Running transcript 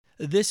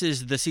This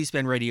is the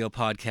C-SPAN radio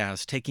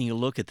podcast, taking a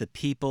look at the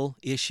people,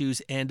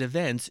 issues, and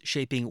events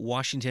shaping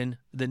Washington,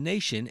 the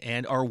nation,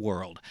 and our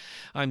world.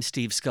 I'm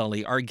Steve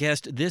Scully. Our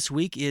guest this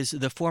week is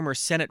the former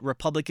Senate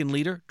Republican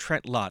leader,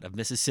 Trent Lott of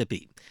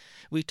Mississippi.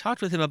 We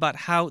talked with him about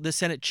how the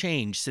Senate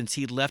changed since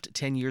he left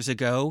 10 years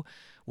ago,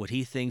 what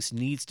he thinks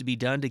needs to be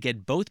done to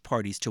get both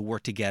parties to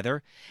work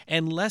together,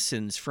 and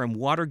lessons from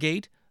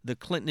Watergate, the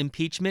Clinton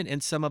impeachment,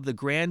 and some of the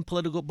grand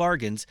political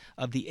bargains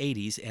of the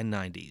 80s and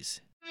 90s.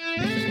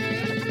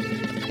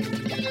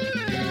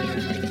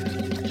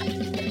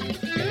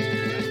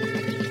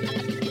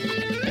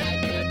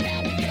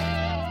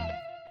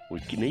 We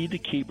need to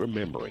keep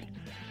remembering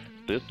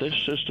that this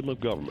system of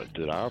government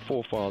that our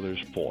forefathers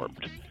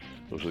formed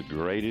was the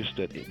greatest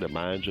that the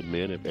minds of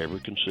men have ever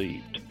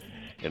conceived.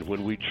 And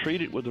when we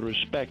treat it with the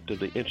respect of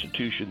the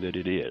institution that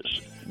it is,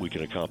 we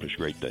can accomplish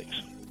great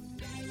things.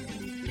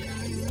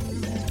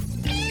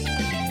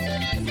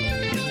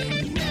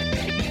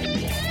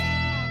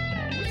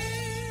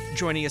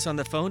 Joining us on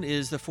the phone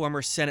is the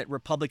former Senate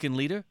Republican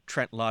leader,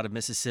 Trent Lott of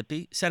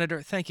Mississippi.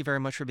 Senator, thank you very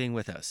much for being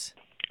with us.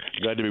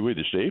 Glad to be with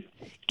you, Steve.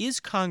 Is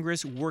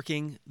Congress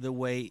working the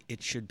way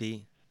it should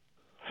be?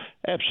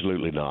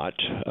 Absolutely not.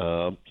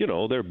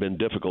 There have been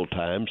difficult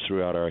times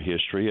throughout our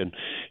history, and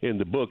in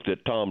the book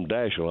that Tom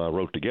Daschle and I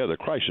wrote together,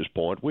 Crisis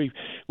Point, we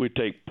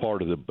take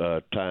part of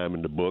the time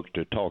in the book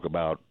to talk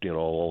about,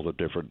 all the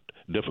different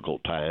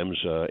difficult times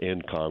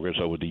in Congress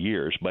over the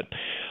years. But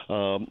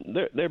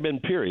there have been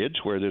periods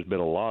where there's been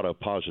a lot of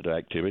positive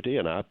activity,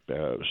 and I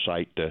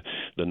cite the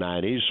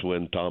 90s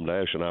when Tom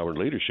Daschle and I were in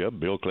leadership.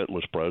 Bill Clinton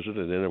was president,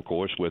 and then, of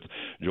course, with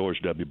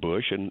George W.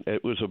 Bush, and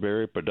it was a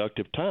very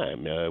productive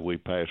time. We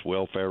passed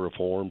welfare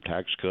reform,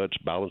 tax cuts,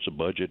 balance of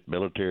budget,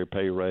 military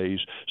pay raise,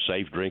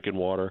 safe drinking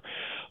water.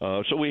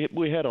 So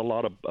we had a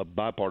lot of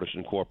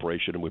bipartisan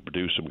cooperation, and we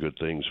produced some good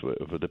things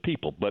for the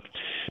people. But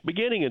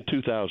beginning in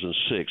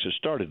 2006, it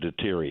started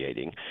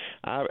deteriorating.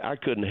 I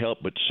couldn't help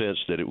but sense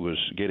that it was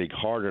getting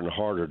harder and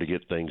harder to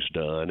get things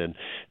done, and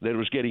that it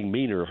was getting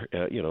meaner,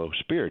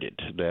 spirited,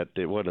 that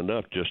it wasn't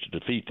enough just to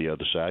defeat the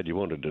other side. You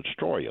wanted to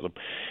destroy them.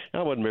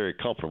 I wasn't very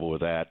comfortable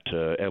with that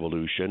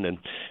evolution, and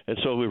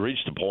so we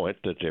reached the point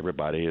that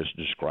everybody has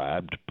described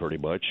pretty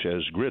much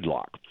as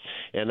gridlock.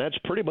 And that's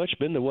pretty much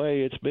been the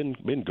way it's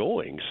been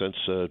going since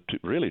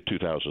really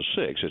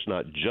 2006. It's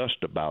not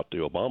just about the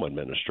Obama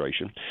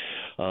administration.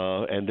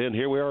 And then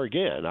here we are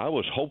again. I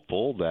was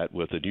hopeful that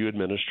with the new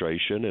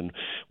administration and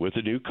with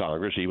the new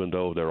Congress, even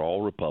though they're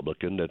all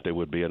Republican, that there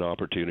would be an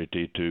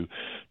opportunity to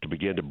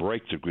begin to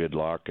break the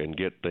gridlock and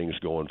get things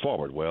going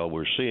forward. Well,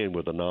 we're seeing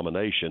with the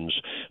nominations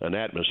an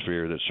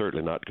atmosphere that's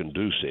certainly not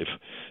conducive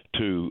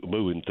to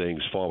moving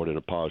things forward in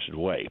a positive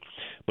way.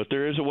 But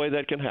there is a way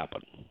that can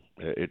happen.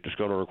 It's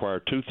going to require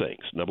two things.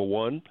 Number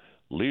one,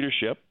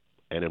 leadership.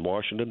 And in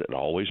Washington, it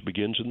always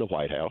begins in the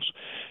White House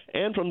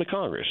and from the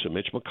Congress. So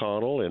Mitch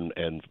McConnell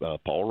and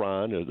Paul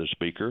Ryan, the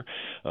Speaker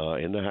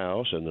in the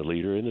House, and the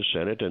leader in the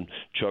Senate, and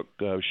Chuck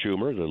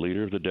Schumer, the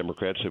leader of the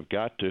Democrats, have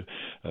got to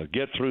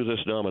get through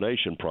this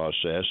nomination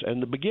process and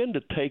to begin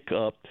to take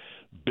up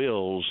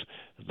bills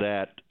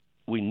that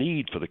we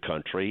need for the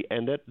country,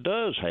 and that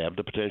does have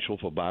the potential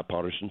for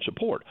bipartisan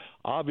support.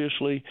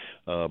 Obviously,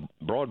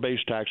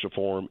 broad-based tax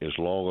reform is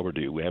long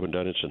overdue. We haven't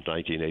done it since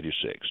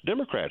 1986.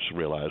 Democrats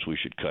realize we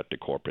should cut the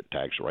corporate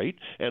tax rate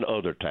and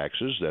other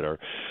taxes that are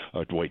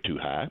way too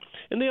high.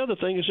 And the other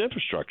thing is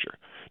infrastructure.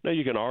 Now,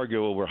 you can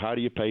argue over how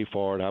do you pay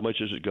for it, how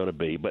much is it going to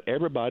be, but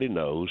everybody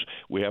knows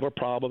we have a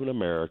problem in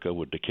America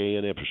with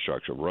decaying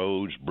infrastructure,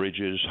 roads,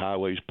 bridges,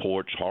 highways,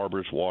 ports,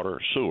 harbors, water,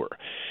 sewer.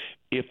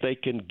 If they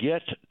can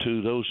get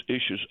to those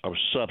issues of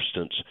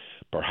substance,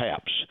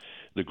 perhaps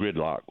the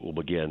gridlock will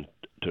begin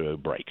to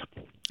break.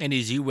 And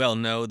as you well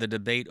know, the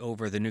debate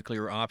over the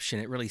nuclear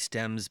option, it really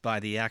stems by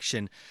the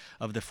action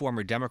of the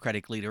former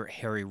Democratic leader,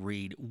 Harry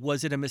Reid.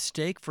 Was it a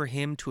mistake for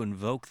him to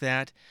invoke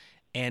that?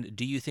 And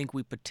do you think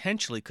we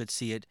potentially could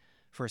see it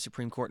for a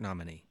Supreme Court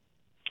nominee?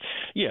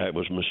 Yeah, it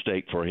was a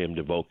mistake for him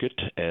to invoke it,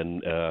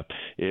 and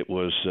it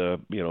was,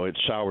 it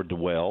soured the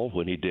well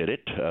when he did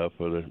it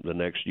for the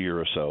next year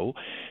or so,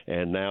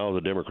 and now the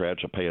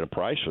Democrats are paying a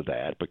price for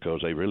that because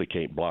they really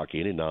can't block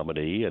any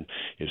nominee, and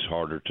it's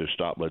harder to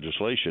stop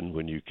legislation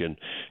when you can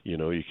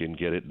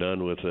get it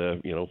done with,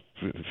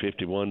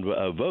 51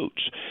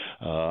 votes.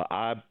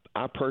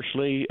 I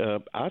personally,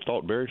 I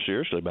thought very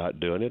seriously about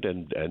doing it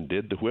and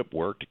did the whip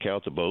work to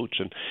count the votes.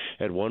 And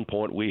at one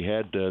point we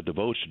had the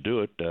votes to do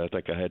it. I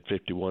think I had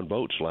 51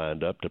 votes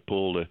lined up to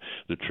pull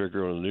the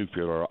trigger on the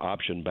nuclear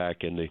option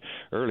back in the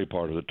early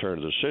part of the turn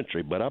of the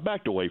century. But I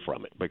backed away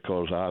from it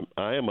because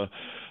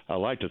I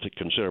like to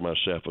consider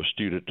myself a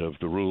student of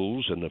the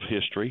rules and of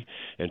history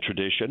and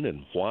tradition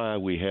and why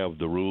we have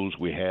the rules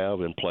we have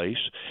in place.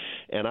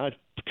 And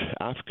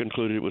I've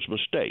concluded it was a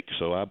mistake,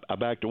 so I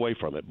backed away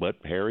from it. But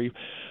Harry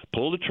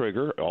pulled the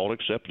trigger, all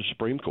except the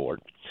Supreme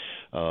Court.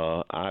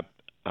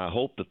 I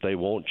hope that they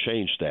won't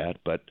change that.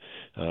 But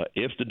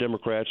if the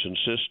Democrats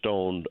insist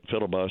on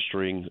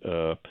filibustering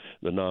the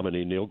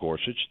nominee Neil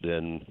Gorsuch,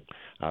 then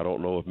I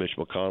don't know if Mitch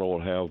McConnell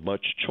will have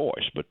much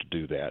choice but to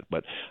do that.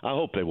 But I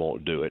hope they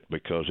won't do it,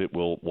 because it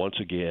will once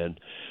again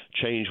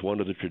change one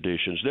of the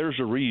traditions. There's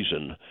a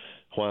reason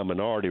why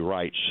minority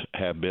rights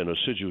have been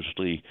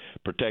assiduously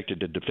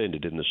protected and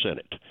defended in the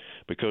Senate,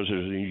 because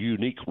there's a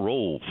unique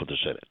role for the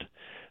Senate.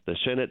 The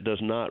Senate does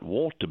not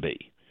want to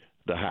be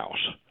the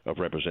House of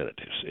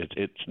Representatives.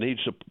 It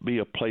needs to be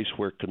a place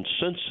where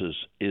consensus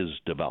is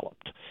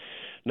developed.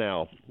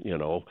 Now,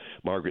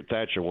 Margaret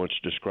Thatcher once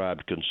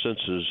described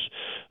consensus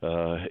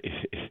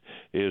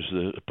is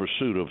the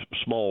pursuit of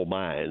small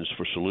minds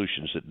for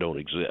solutions that don't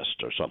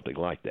exist, or something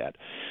like that.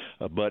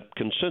 But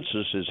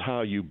consensus is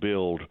how you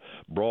build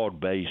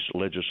broad-based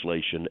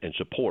legislation and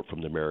support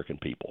from the American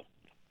people.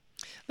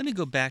 Let me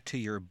go back to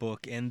your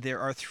book, and there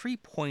are 3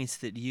 points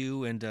that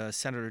you and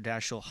Senator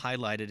Daschle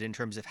highlighted in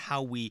terms of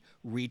how we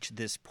reach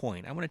this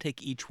point. I want to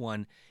take each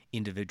one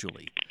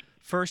individually.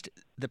 First,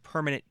 the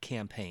permanent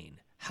campaign.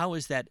 How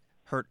has that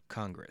hurt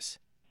Congress?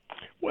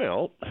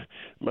 Well,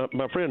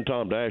 my friend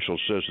Tom Daschle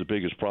says the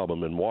biggest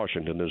problem in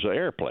Washington is the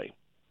airplane.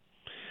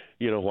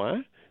 You know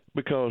why?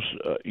 Because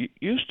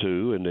used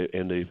to, in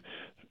the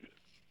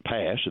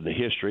past, in the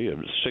history of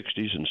the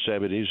 60s and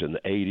 70s and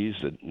the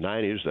 80s and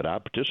 90s that I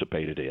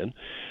participated in,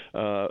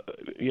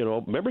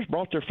 members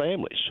brought their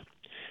families.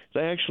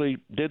 They actually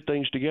did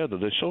things together.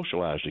 They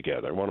socialized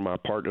together. One of my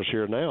partners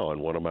here now and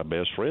one of my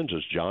best friends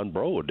is John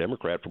Breaux, a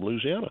Democrat from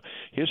Louisiana.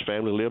 His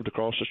family lived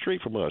across the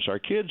street from us. Our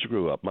kids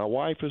grew up. My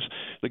wife is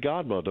the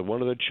godmother of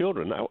one of the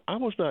children. I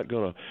was not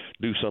going to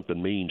do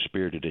something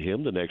mean-spirited to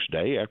him the next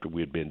day after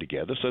we had been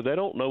together. So they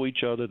don't know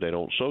each other. They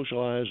don't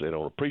socialize. They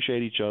don't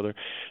appreciate each other.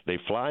 They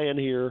fly in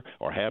here,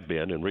 or have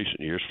been in recent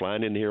years,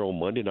 flying in here on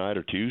Monday night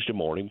or Tuesday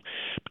morning,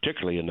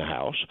 particularly in the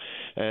House.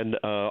 And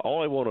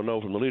all they want to know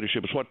from the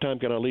leadership is, what time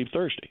can I leave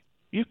Thursday?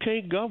 You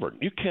can't govern.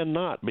 You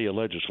cannot be a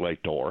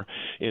legislator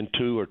in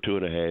 2 or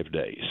 2.5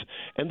 days.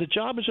 And the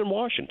job is in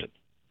Washington.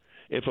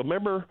 If a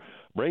member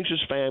brings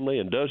his family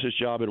and does his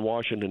job in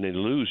Washington and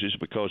he loses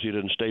because he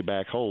didn't stay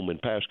back home in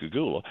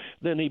Pascagoula,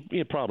 then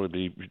he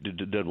probably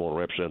doesn't want to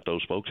represent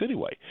those folks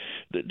anyway.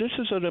 This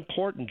is an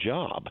important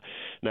job.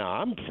 Now,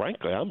 I'm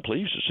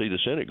pleased to see the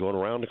Senate going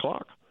around the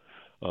clock.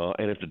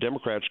 And if the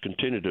Democrats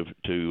continue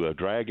to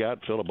drag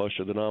out,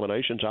 filibuster the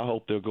nominations, I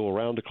hope they'll go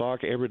around the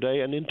clock every day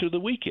and into the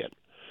weekend.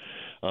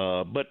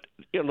 But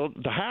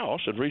the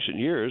House in recent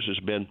years has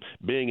been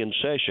being in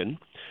session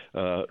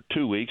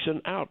 2 weeks and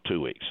out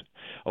 2 weeks.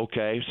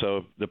 Okay,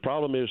 so the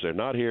problem is they're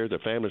not here, their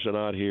families are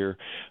not here,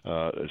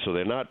 so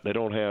they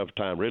don't have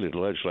time really to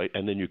legislate.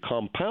 And then you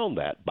compound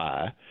that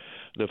by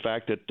the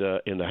fact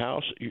that in the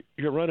House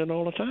you're running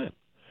all the time.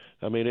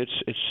 I mean,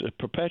 it's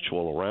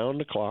perpetual, around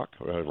the clock,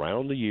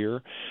 around the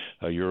year.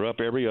 You're up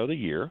every other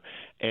year,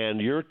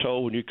 and you're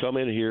told when you come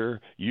in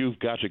here, you've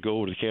got to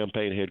go to the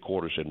campaign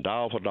headquarters and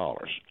dial for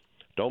dollars.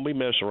 Don't be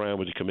messing around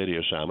with the committee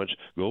assignments.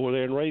 Go over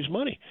there and raise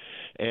money.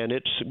 And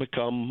it's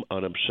become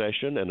an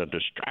obsession and a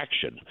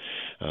distraction.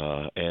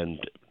 And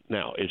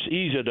now, it's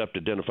easy enough to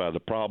identify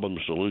the problem.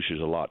 The solution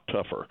is a lot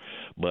tougher.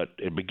 But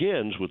it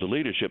begins with the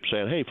leadership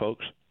saying, hey,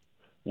 folks,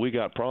 we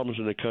got problems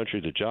in the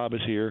country. The job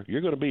is here.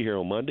 You're going to be here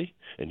on Monday,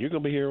 and you're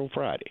going to be here on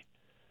Friday.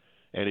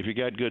 And if you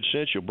got good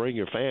sense, you'll bring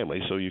your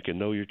family so you can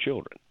know your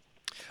children.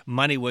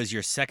 Money was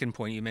your second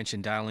point. You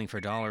mentioned dialing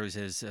for dollars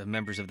as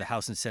members of the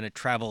House and Senate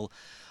travel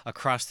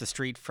across the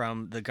street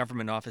from the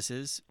government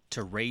offices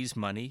to raise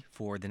money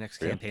for the next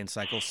campaign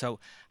cycle. So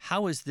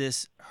how has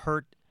this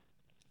hurt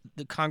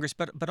the Congress,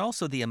 but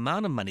also the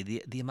amount of money,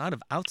 the amount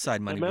of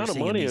outside money we're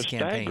seeing in these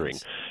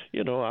campaigns?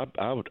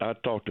 I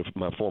talked to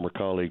my former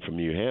colleague from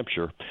New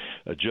Hampshire,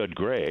 Judd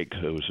Gregg,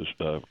 who was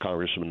a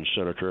congressman and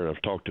senator, and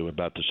I've talked to him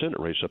about the Senate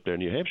race up there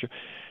in New Hampshire.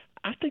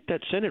 I think that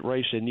Senate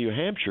race in New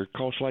Hampshire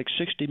costs like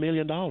 $60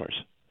 million.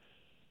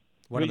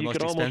 One of the most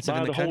expensive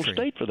in the country. You could almost buy the whole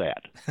state for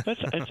that.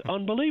 That's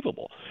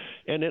unbelievable.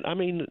 And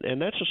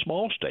and that's a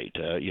small state.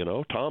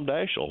 Tom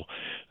Daschle,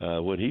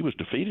 when he was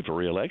defeated for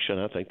re-election,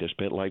 I think they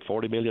spent like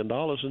 $40 million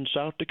in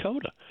South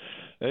Dakota.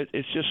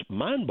 It's just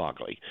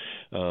mind-boggling,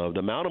 the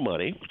amount of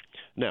money.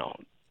 Now,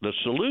 the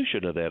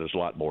solution to that is a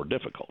lot more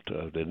difficult.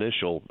 The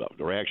initial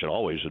reaction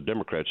always of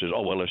Democrats is,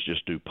 oh, well, let's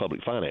just do public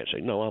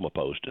financing. No, I'm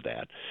opposed to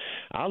that.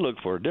 I look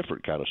for a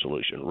different kind of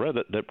solution.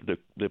 Rather,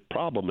 the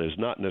problem is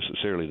not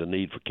necessarily the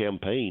need for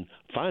campaign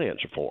finance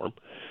reform.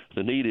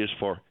 The need is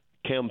for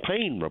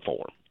campaign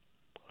reform.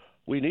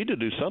 We need to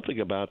do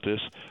something about this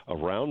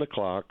around the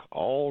clock,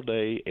 all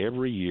day,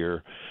 every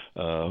year,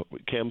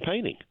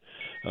 campaigning.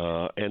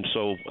 And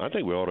so I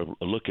think we ought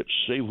to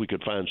see if we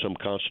could find some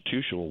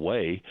constitutional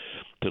way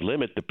to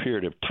limit the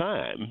period of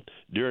time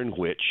during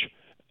which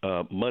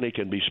money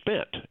can be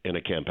spent in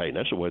a campaign.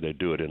 That's the way they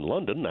do it in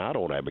London. Now, I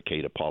don't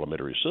advocate a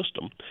parliamentary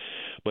system,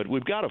 but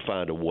we've got to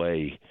find a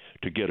way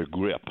to get a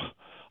grip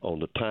on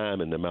the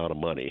time and the amount of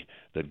money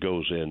that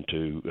goes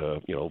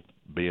into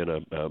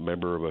being a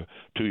member of a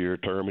 2-year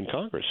term in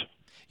Congress.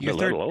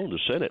 let alone the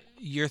Senate.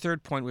 Your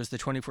third point was the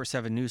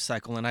 24/7 news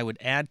cycle, and I would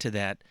add to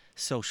that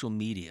social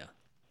media.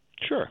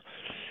 Sure.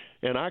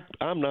 And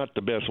I'm not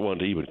the best one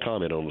to even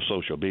comment on the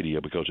social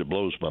media because it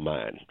blows my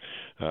mind.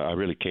 I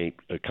really can't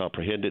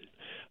comprehend it.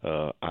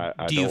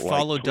 Do you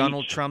follow like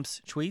Donald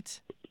Trump's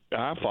tweets?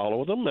 I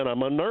follow them, and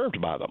I'm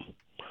unnerved by them.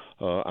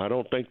 I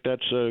don't think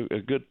that's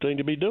a good thing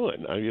to be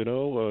doing.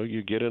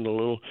 You get in a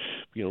little,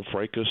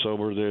 fracas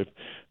over the,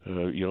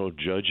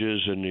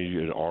 judges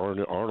and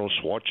Arnold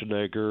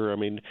Schwarzenegger. I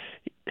mean,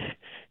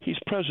 he's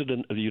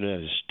president of the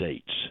United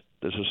States.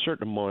 There's a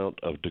certain amount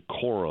of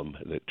decorum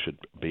that should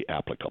be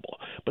applicable.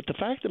 But the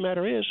fact of the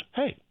matter is,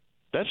 hey,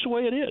 that's the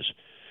way it is.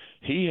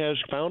 He has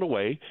found a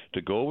way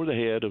to go over the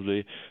head of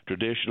the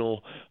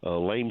traditional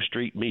lame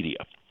street media,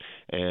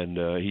 and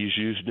he's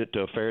using it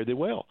fare thee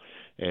well.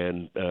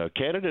 And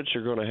candidates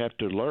are going to have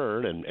to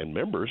learn, and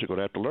members are going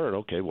to have to learn,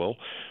 okay, well,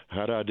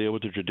 how do I deal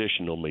with the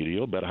traditional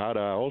media, but how do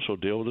I also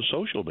deal with the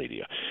social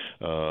media,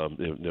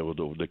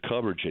 the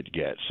coverage it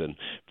gets, and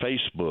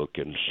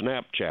Facebook and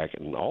Snapchat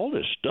and all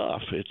this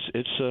stuff.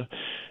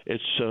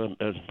 It's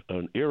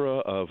an era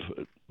of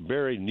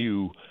very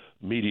new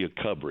media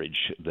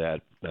coverage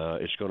that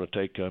it's going to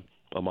take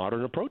a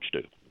modern approach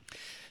to.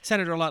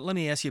 Senator Lott, let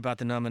me ask you about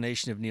the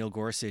nomination of Neil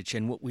Gorsuch.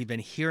 And what we've been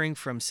hearing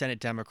from Senate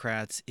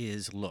Democrats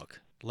is, look,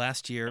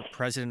 last year,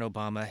 President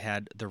Obama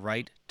had the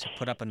right to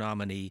put up a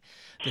nominee.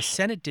 The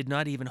Senate did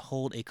not even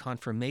hold a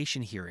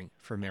confirmation hearing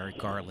for Merrick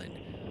Garland.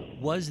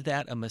 Was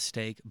that a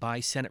mistake by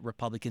Senate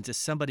Republicans as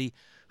somebody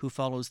who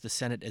follows the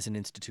Senate as an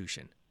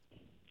institution?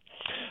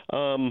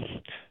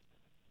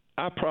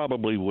 I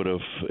probably would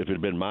have, if it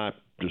had been my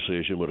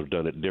decision, would have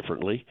done it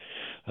differently.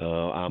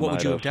 I what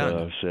would you have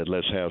done? Said,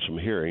 let's have some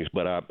hearings,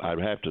 but I'd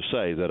have to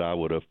say that I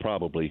would have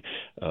probably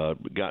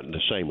gotten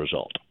the same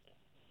result.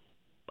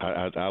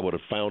 I would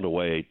have found a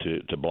way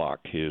to block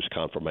his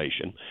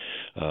confirmation.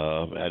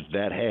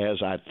 That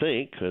has, I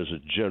think, as a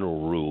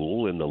general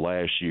rule in the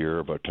last year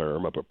of a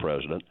term of a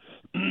president,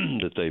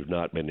 that they've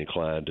not been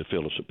inclined to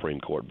fill a Supreme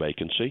Court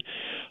vacancy.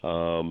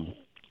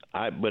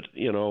 I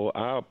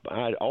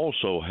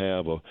also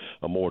have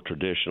a more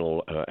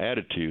traditional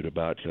attitude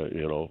about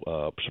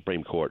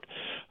Supreme Court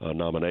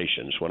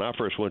nominations. When I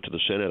first went to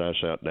the Senate, I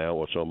sat down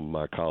with some of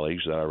my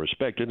colleagues that I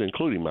respected,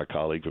 including my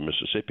colleague from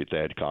Mississippi,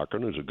 Thad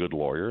Cochran, who's a good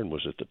lawyer and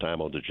was at the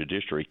time on the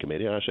Judiciary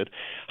Committee. And I said,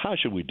 how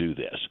should we do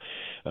this?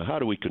 How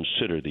do we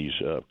consider these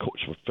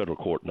federal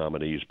court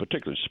nominees,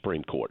 particularly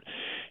Supreme Court?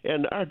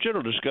 And our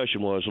general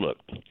discussion was, look,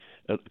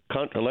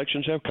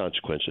 elections have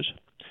consequences.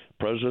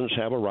 Presidents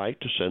have a right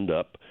to send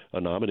up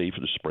a nominee for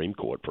the Supreme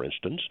Court, for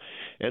instance,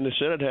 and the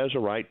Senate has a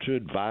right to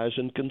advise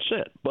and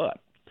consent. But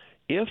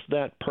if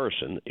that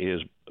person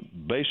is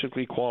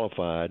basically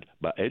qualified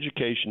by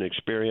education,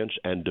 experience,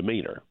 and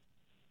demeanor,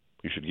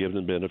 you should give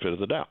them the benefit of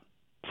the doubt.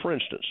 For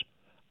instance,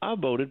 I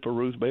voted for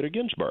Ruth Bader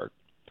Ginsburg.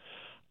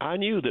 I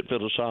knew that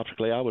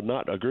philosophically I would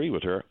not agree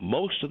with her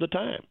most of the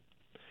time,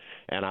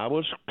 and I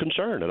was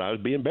concerned and I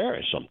would be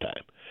embarrassed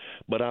sometime.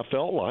 But I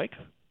felt like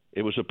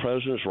it was the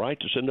president's right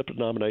to send up a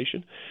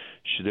nomination.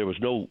 There was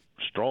no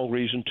strong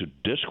reason to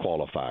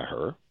disqualify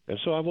her, and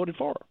so I voted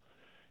for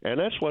her. And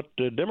that's what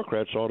the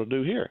Democrats ought to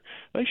do here.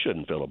 They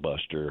shouldn't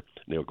filibuster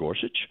Neil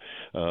Gorsuch.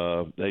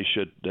 They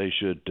should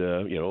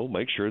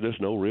make sure there's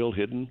no real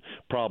hidden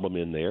problem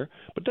in there.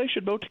 But they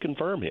should vote to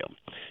confirm him,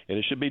 and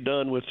it should be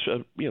done with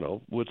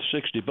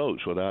 60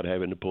 votes without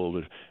having to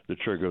pull the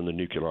trigger on the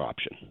nuclear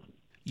option.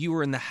 You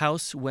were in the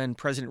House when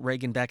President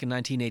Reagan back in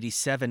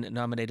 1987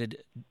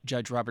 nominated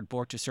Judge Robert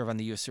Bork to serve on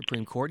the U.S.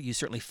 Supreme Court. You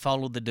certainly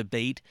followed the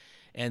debate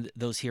and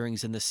those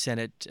hearings in the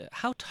Senate.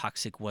 How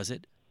toxic was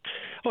it?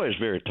 Oh, it was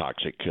very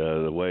toxic,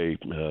 the way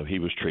he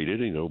was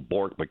treated.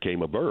 Bork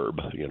became a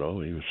verb.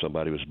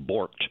 Somebody was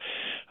borked.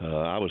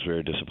 I was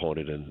very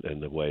disappointed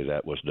in the way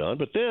that was done.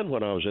 But then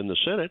when I was in the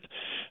Senate,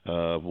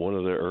 one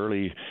of the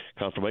early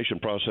confirmation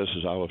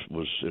processes I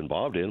was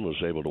involved in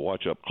was able to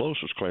watch up close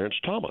was Clarence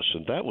Thomas,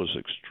 and that was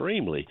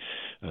extremely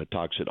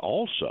toxic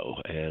also.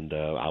 And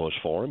I was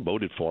for him,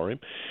 voted for him,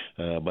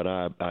 but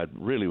I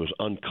really was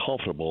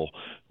uncomfortable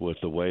with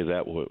the way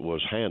that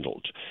was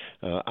handled.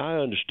 I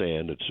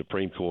understand that the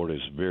Supreme Court is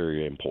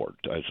very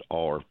important, as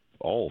are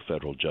all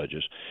federal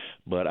judges,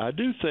 but I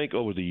do think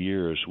over the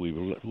years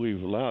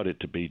we've allowed it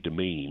to be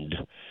demeaned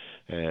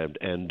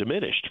and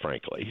diminished,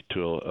 frankly,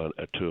 to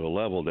a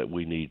level that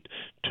we need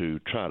to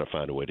try to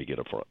find a way to get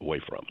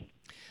away from.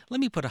 Let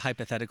me put a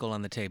hypothetical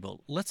on the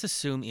table. Let's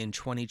assume in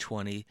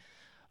 2020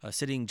 a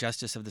sitting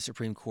justice of the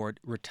Supreme Court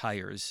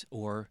retires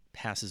or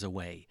passes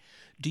away.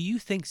 Do you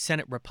think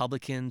Senate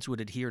Republicans would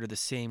adhere to the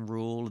same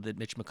rule that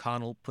Mitch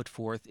McConnell put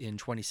forth in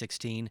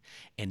 2016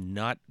 and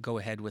not go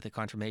ahead with a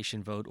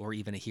confirmation vote or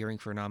even a hearing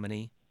for a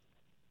nominee?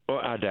 Well,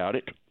 I doubt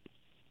it.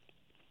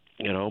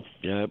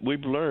 We've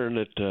learned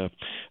that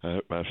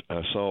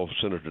I saw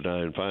Senator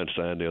Dianne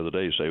Feinstein the other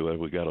day say, well,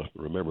 we got to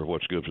remember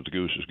what's good for the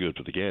goose is good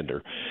for the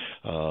gander.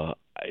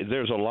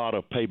 There's a lot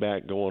of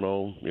payback going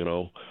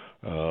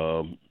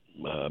on,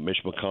 Mitch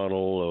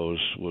McConnell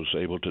was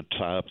able to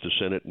tie up the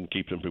Senate and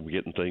keep them from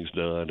getting things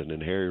done, and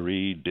then Harry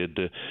Reid did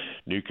the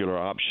nuclear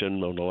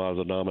option on a lot of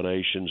the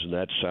nominations, and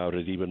that soured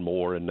even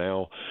more. And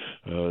now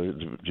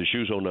the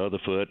shoe's on the other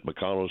foot.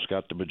 McConnell's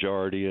got the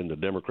majority, and the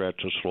Democrats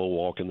are slow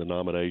walking the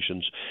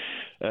nominations.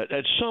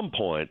 At some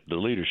point, the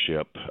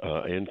leadership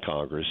in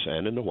Congress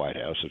and in the White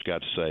House has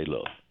got to say,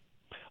 look,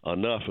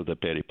 enough of the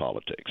petty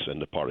politics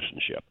and the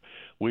partisanship.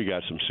 We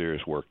got some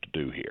serious work to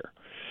do here.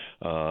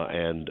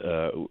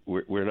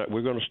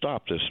 We're going to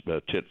stop this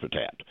tit for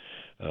tat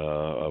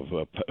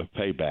of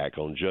payback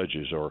on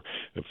judges or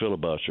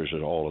filibusters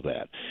and all of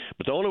that.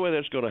 But the only way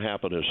that's going to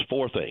happen is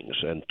four things,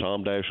 and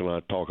Tom Daschle and I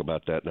talk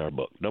about that in our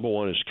book. Number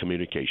one is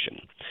communication.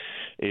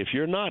 If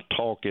you're not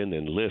talking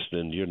and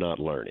listening, you're not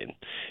learning.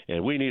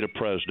 And we need a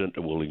president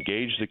that will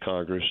engage the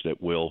Congress,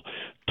 that will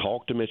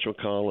talk to Mitch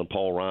McConnell and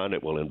Paul Ryan,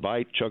 that will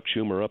invite Chuck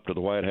Schumer up to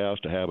the White House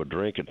to have a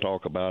drink and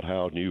talk about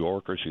how New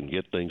Yorkers can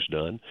get things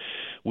done.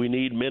 We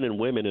need men and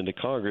women in the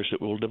Congress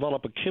that will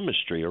develop a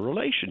chemistry, a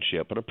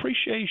relationship, an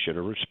appreciation,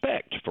 a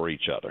respect for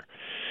each other.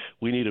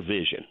 We need a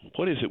vision.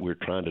 What is it we're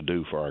trying to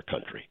do for our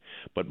country?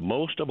 But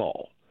most of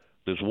all,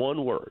 there's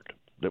one word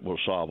that will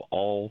solve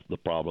all the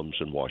problems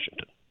in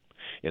Washington,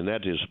 and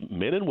that is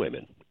men and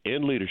women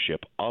in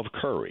leadership of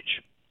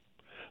courage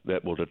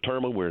that will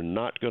determine we're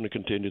not going to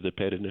continue the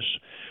pettiness.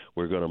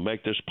 We're going to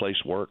make this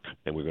place work,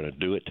 and we're going to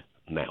do it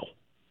now.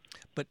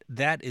 But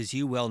that, as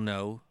you well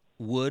know,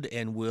 would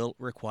and will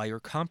require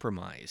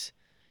compromise.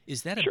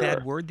 Is that a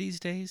bad word these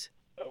days?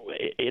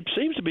 It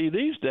seems to be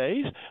these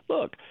days.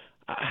 Look,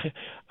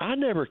 I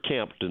never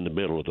camped in the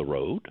middle of the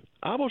road.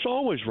 I was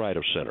always right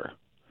of center,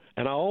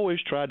 and I always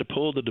tried to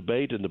pull the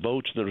debate and the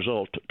votes and the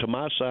result to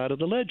my side of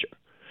the ledger.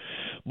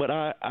 But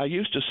I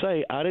used to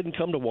say I didn't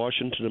come to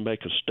Washington to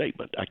make a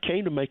statement. I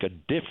came to make a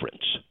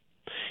difference.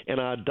 And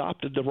I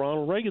adopted the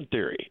Ronald Reagan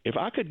theory. If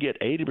I could get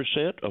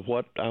 80% of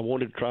what I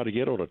wanted to try to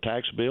get on a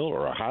tax bill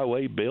or a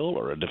highway bill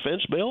or a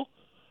defense bill,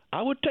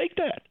 I would take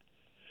that.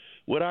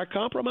 Would I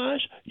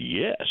compromise?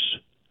 Yes.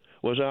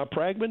 Was I a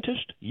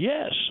pragmatist?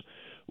 Yes.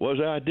 Was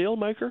I a deal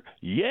maker?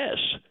 Yes.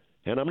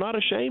 And I'm not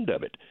ashamed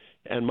of it.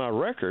 And my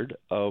record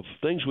of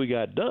things we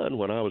got done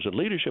when I was in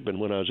leadership and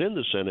when I was in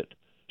the Senate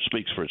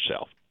speaks for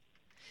itself.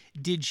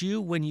 Did you,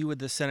 when you were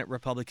the Senate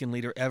Republican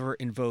leader, ever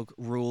invoke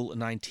Rule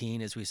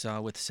 19, as we saw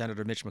with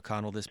Senator Mitch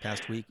McConnell this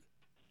past week?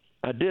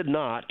 I did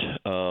not,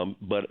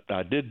 but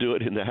I did do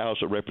it in the House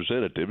of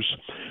Representatives.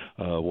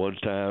 One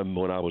time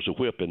when I was a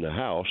whip in the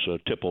House,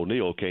 Tip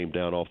O'Neill came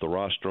down off the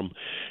rostrum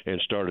and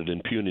started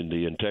impugning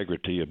the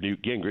integrity of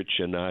Newt Gingrich,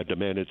 and I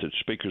demanded that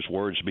Speaker's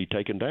words be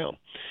taken down.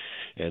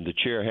 And the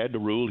chair had to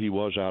rule he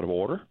was out of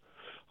order.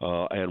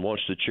 And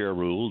once the chair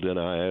ruled, then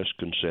I asked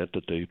consent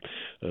that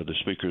the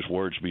Speaker's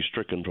words be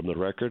stricken from the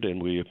record,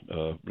 and we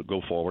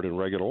go forward in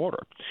regular order.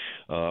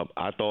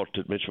 I thought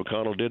that Mitch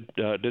McConnell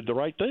did the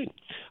right thing.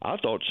 I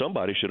thought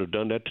somebody should have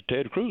done that to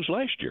Ted Cruz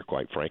last year,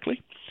 quite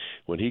frankly,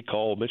 when he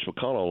called Mitch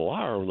McConnell a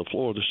liar on the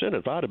floor of the Senate.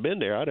 If I'd have been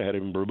there, I'd have had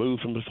him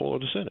removed from the floor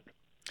of the Senate.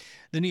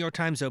 The New York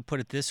Times, though, put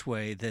it this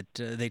way, that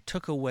they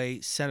took away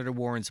Senator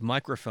Warren's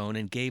microphone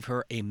and gave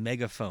her a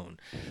megaphone.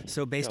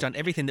 So based on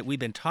everything that we've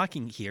been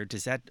talking here,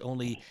 does that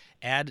only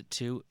add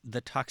to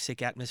the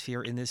toxic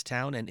atmosphere in this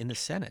town and in the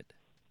Senate?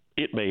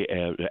 It may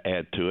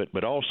add to it,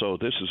 but also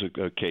this is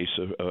a case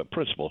of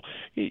principle.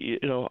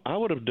 I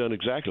would have done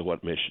exactly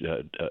what Mitch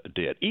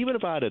did. Even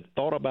if I had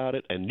thought about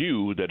it and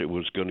knew that it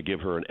was going to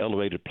give her an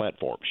elevated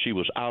platform, she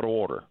was out of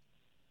order.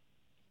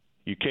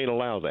 You can't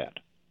allow that.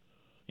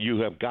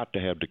 You have got to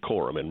have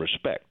decorum and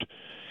respect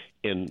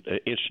in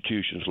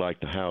institutions like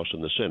the House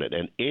and the Senate.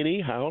 And any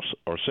House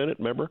or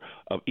Senate member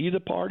of either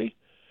party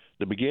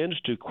that begins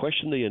to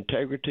question the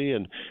integrity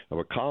of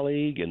a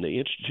colleague and the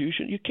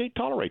institution, you can't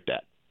tolerate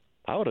that.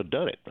 I would have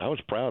done it. I was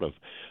proud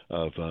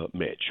of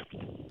Mitch.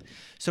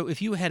 So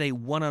if you had a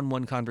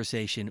one-on-one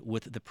conversation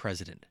with the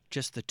president,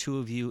 just the two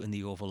of you in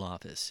the Oval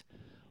Office,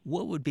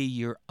 what would be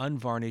your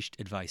unvarnished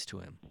advice to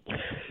him?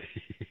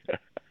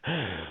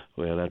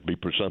 Well, that'd be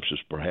presumptuous,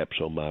 perhaps,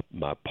 on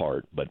my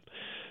part, but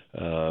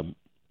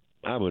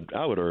I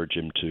would urge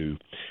him to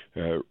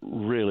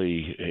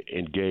really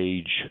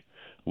engage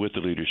with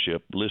the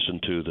leadership, listen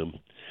to them,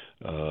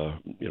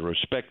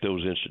 respect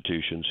those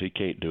institutions. He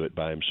can't do it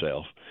by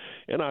himself.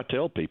 And I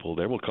tell people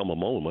there will come a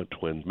moment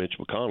when Mitch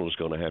McConnell is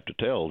going to have to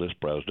tell this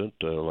president,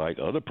 like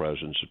other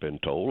presidents have been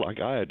told, like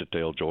I had to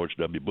tell George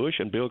W. Bush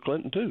and Bill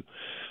Clinton too.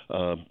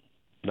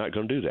 Not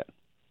going to do that.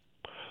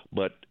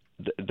 But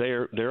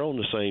they're on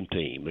the same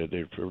team.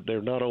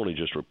 They're not only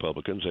just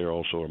Republicans, they're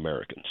also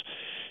Americans.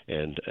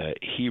 And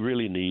he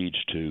really needs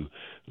to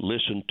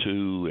listen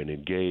to and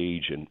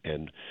engage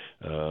and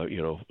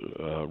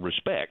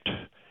respect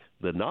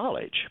the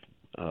knowledge.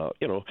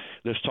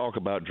 Let's talk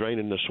about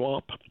draining the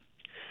swamp.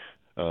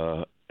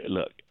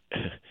 Look,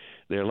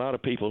 there are a lot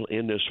of people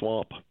in this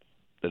swamp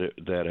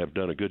that have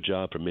done a good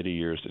job for many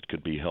years that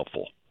could be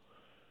helpful.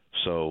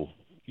 So,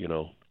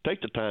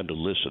 take the time to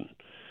listen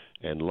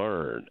and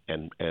learn,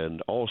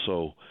 and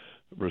also,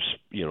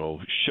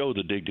 show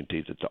the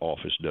dignity that the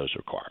office does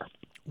require.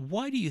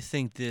 Why do you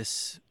think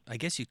this, I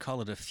guess you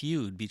call it a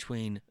feud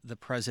between the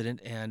president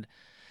and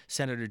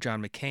Senator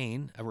John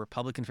McCain, a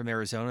Republican from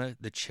Arizona,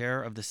 the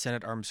chair of the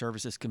Senate Armed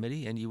Services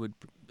Committee, and you would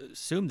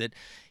assume that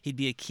he'd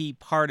be a key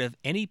part of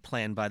any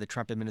plan by the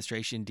Trump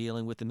administration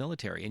dealing with the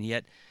military, and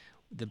yet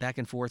the back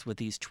and forth with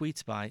these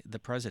tweets by the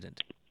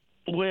president?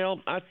 Well,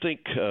 I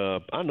think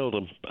I know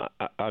them.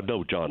 I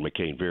know John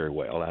McCain very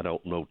well. I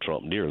don't know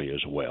Trump nearly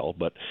as well,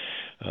 but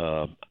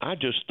I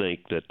just think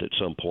that at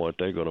some point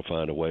they're going to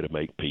find a way to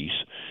make peace.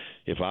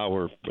 If I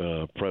were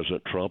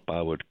President Trump,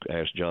 I would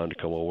ask John to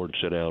come over and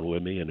sit down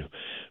with me in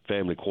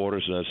family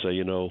quarters, and I'd say,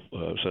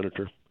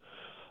 Senator,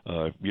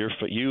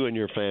 you and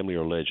your family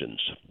are legends.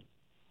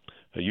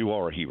 You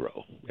are a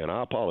hero, and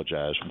I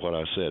apologize for what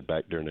I said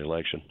back during the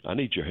election. I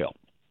need your help.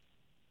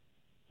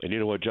 And you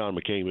know what John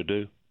McCain would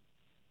do?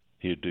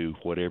 He'd do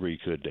whatever he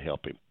could to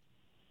help him.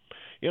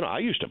 I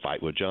used to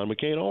fight with John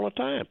McCain all the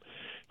time.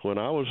 When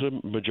I was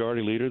a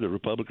majority leader, the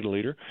Republican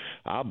leader,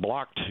 I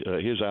blocked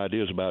his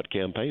ideas about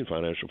campaign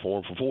finance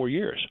reform for 4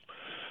 years.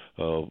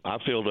 I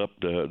filled up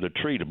the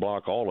tree to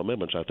block all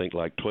amendments, I think,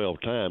 like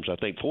 12 times. I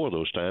think 4 of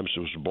those times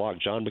it was to block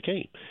John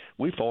McCain.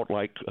 We fought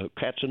like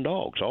cats and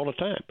dogs all the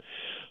time.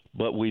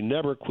 But we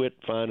never quit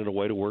finding a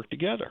way to work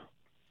together.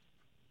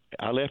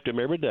 I left him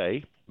every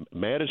day,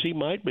 mad as he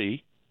might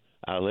be.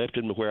 I left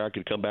him where I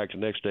could come back the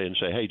next day and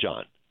say, hey,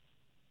 John,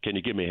 can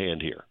you give me a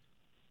hand here?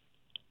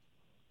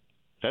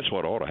 That's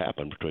what ought to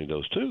happen between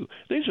those two.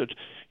 These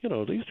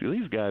are,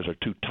 these guys are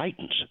two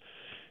titans.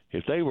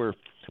 If they were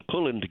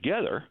pulling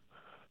together,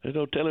 there's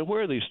no telling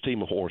where these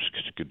team of horses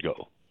could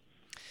go.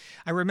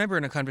 I remember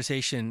in a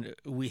conversation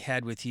we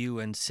had with you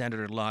and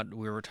Senator Lott,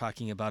 we were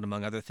talking about,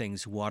 among other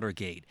things,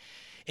 Watergate.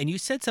 And you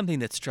said something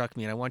that struck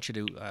me, and I want you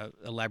to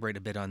elaborate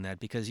a bit on that,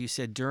 because you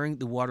said during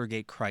the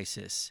Watergate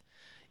crisis,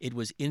 it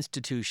was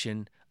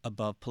institution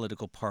above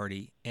political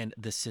party, and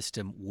the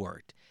system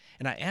worked.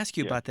 And I ask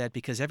you about that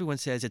because everyone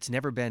says it's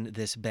never been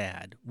this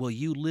bad. Well,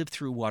 you lived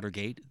through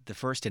Watergate, the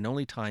first and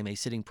only time a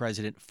sitting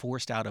president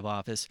forced out of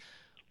office.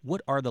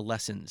 What are the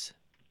lessons?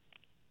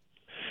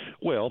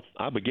 Well,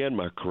 I began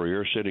my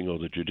career sitting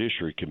on the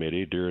Judiciary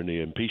Committee during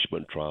the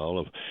impeachment trial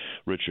of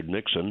Richard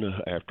Nixon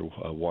after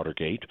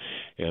Watergate,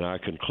 and I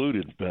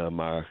concluded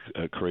my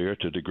career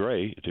to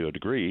a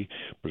degree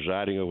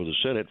presiding over the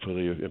Senate for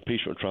the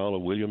impeachment trial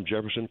of William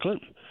Jefferson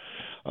Clinton.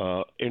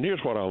 And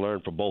here's what I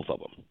learned from both of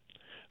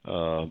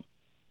them.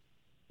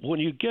 When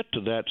you get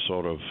to that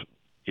sort of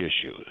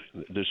issue,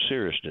 the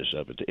seriousness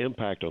of it, the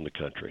impact on the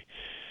country,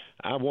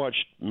 I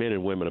watched men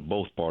and women of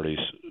both parties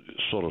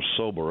sort of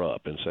sober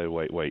up and say,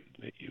 wait,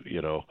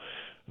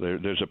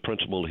 there's a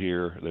principle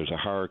here, there's a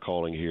higher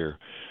calling here,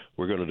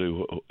 we're going to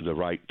do the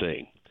right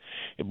thing.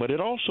 But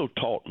it also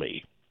taught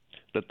me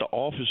that the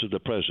office of the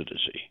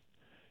presidency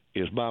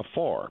is by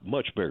far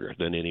much bigger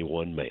than any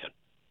one man.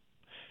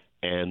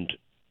 And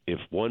if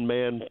one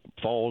man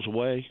falls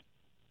away,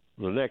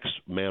 the next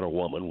man or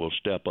woman will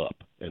step up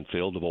and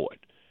fill the void.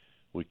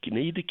 We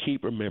need to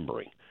keep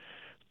remembering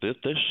that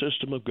this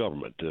system of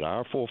government that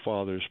our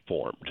forefathers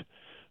formed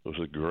was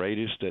the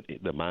greatest that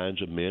the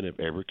minds of men have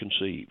ever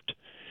conceived.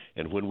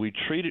 And when we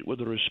treat it with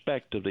the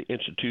respect of the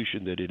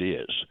institution that it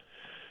is,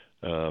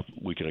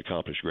 we can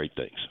accomplish great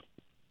things.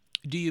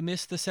 Do you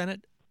miss the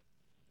Senate?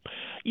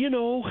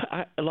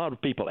 A lot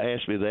of people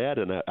ask me that,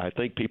 and I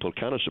think people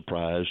are kind of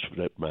surprised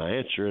at my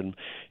answer, and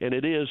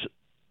it is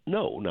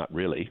no, not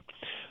really.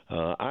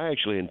 I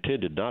actually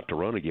intended not to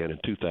run again in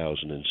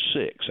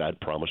 2006. I'd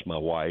promised my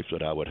wife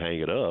that I would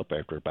hang it up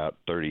after about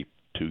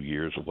 32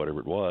 years or whatever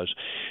it was,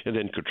 and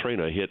then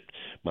Katrina hit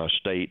my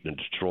state and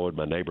destroyed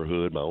my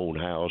neighborhood, my own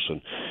house,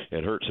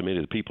 and hurt so many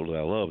of the people that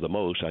I love the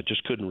most. I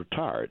just couldn't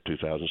retire in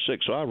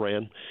 2006, so I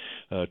ran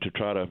to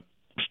try to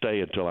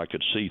stay until I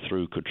could see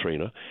through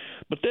Katrina.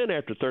 But then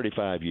after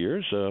 35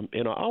 years, I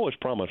always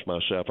promised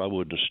myself I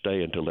wouldn't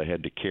stay until they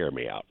had to carry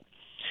me out,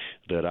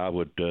 that I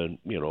would,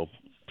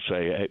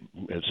 say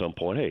at some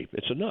point, hey,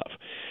 it's enough.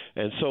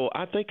 And so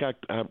I think I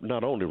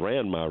not only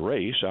ran my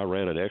race, I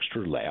ran an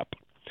extra lap.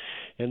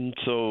 And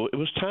so it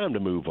was time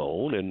to move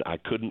on, and I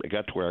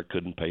got to where I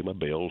couldn't pay my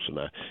bills, and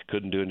I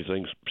couldn't do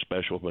anything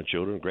special with my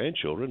children and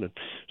grandchildren. And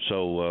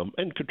so,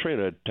 and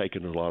Katrina had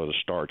taken a lot of the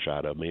starch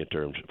out of me in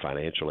terms of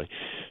financially.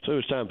 So it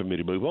was time for me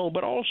to move on.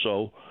 But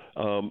also,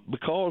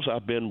 because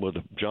I've been with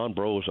John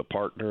Breaux as a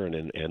partner and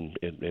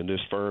in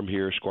this firm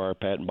here, Squire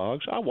Patton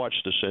Boggs, I watch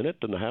the Senate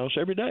and the House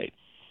every day.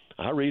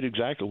 I read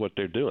exactly what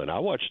they're doing. I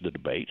watch the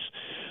debates.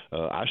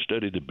 I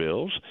study the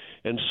bills.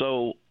 And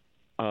so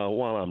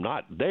while I'm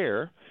not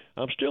there,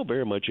 I'm still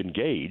very much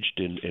engaged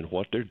in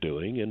what they're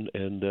doing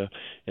and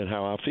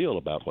how I feel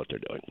about what they're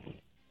doing.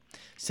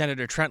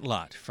 Senator Trent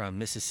Lott from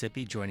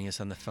Mississippi joining us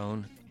on the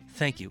phone.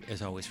 Thank you,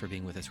 as always, for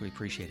being with us. We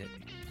appreciate it.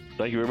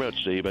 Thank you very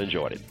much, Steve. I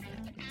enjoyed it.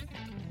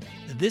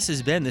 This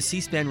has been the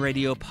C-SPAN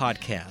Radio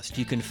podcast.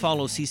 You can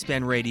follow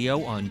C-SPAN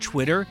Radio on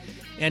Twitter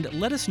and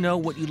let us know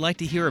what you'd like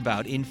to hear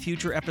about in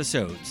future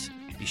episodes.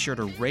 Be sure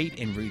to rate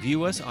and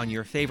review us on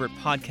your favorite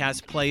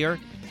podcast player.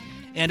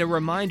 And a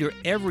reminder,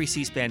 every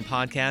C-SPAN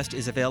podcast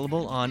is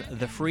available on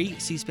the free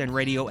C-SPAN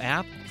Radio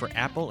app for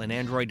Apple and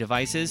Android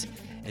devices,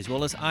 as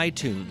well as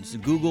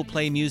iTunes, Google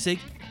Play Music,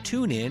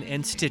 TuneIn,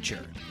 and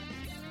Stitcher.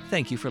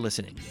 Thank you for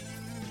listening.